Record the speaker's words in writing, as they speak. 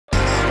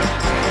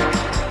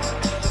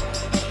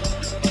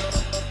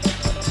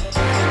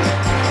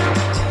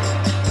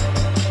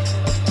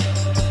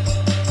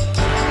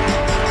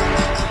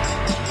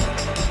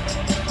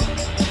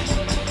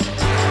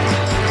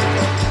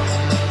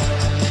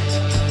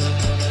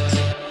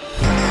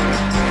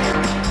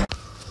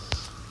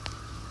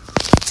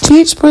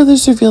Teenage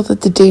spoilers reveal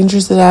that the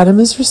dangers that Adam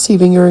is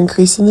receiving are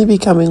increasingly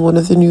becoming one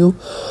of the new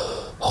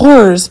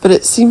horrors, but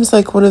it seems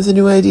like one of the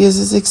new ideas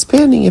is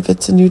expanding. If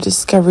it's a new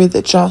discovery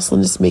that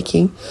Jocelyn is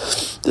making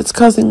that's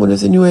causing one of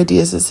the new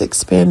ideas is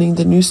expanding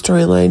the new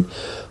storyline,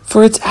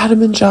 for it's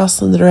Adam and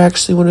Jocelyn that are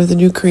actually one of the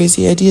new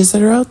crazy ideas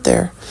that are out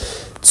there.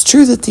 It's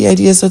true that the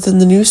ideas within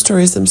the new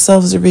stories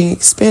themselves are being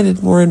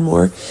expanded more and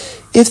more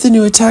if the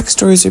new attack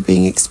stories are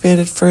being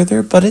expanded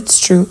further, but it's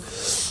true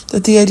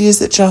that the ideas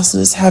that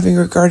Jocelyn is having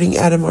regarding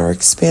Adam are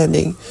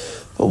expanding.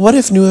 But what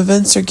if new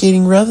events are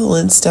gaining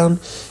relevance down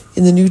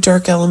in the new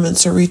dark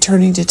elements are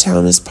returning to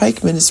town as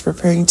Pikeman is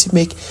preparing to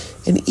make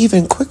an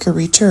even quicker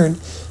return?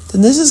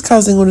 Then this is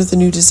causing one of the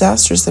new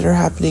disasters that are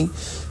happening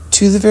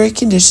to the very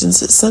conditions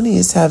that Sunny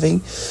is having.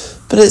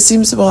 But it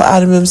seems that while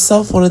Adam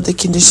himself wanted the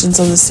conditions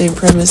on the same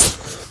premise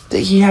that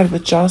he had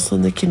with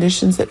Jocelyn, the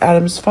conditions that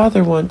Adam's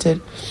father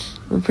wanted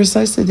were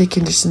precisely the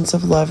conditions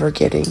of love or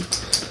getting.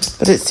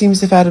 But it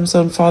seems if Adam's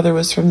own father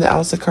was from the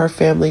Alcazar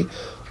family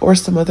or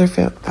some other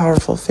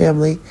powerful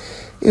family,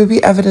 it would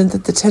be evident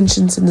that the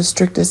tensions and the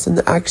strictness in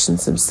the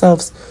actions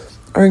themselves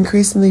are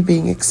increasingly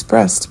being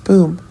expressed.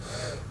 Boom.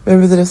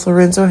 Remember that if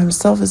Lorenzo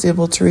himself is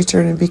able to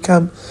return and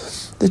become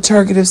the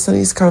target of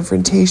Sunny's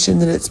confrontation,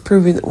 then it's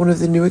proving that one of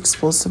the new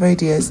explosive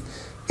ideas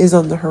is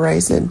on the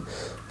horizon.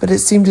 But it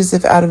seemed as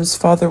if Adam's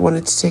father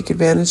wanted to take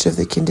advantage of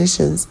the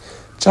conditions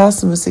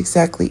Jocelyn was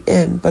exactly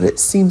in, but it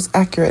seems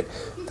accurate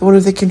that one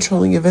of the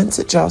controlling events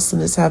that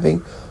Jocelyn is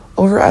having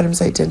over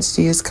Adam's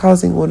identity is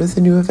causing one of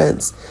the new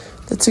events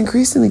that's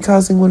increasingly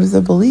causing one of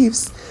the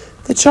beliefs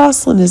that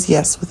Jocelyn is,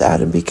 yes, with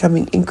Adam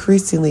becoming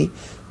increasingly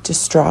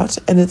distraught,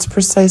 and it's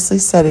precisely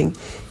setting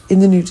in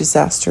the new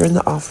disaster in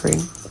the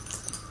offering.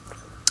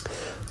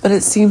 But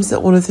it seems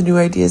that one of the new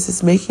ideas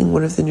is making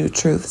one of the new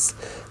truths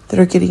that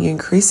are getting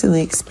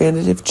increasingly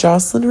expanded if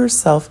Jocelyn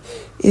herself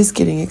is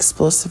getting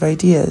explosive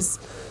ideas.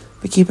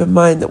 But keep in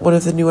mind that one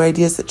of the new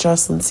ideas that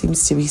Jocelyn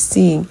seems to be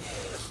seeing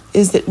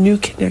is that new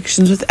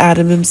connections with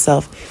Adam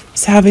himself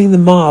is having the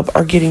mob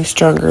are getting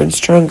stronger and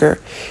stronger.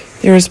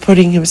 Dex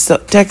putting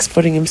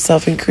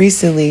himself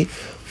increasingly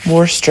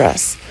more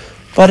stress.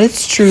 But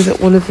it's true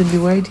that one of the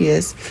new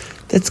ideas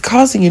that's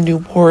causing a new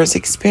war is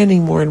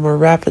expanding more and more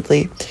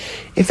rapidly.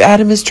 If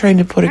Adam is trying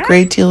to put a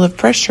great deal of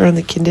pressure on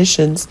the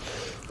conditions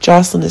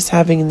Jocelyn is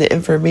having in the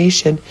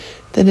information,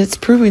 then it's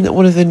proving that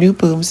one of the new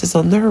booms is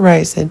on the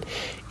horizon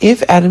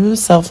if Adam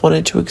himself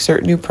wanted to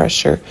exert new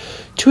pressure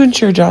to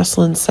ensure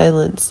Jocelyn's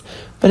silence.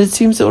 But it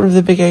seems that one of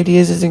the big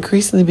ideas is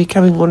increasingly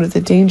becoming one of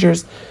the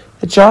dangers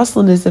that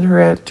Jocelyn is in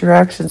her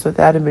interactions with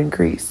Adam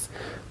increase.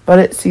 But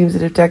it seems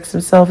that if Dex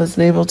himself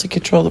isn't able to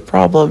control the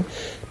problem,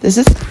 this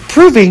is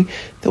proving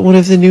that one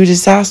of the new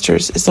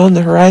disasters is on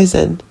the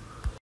horizon.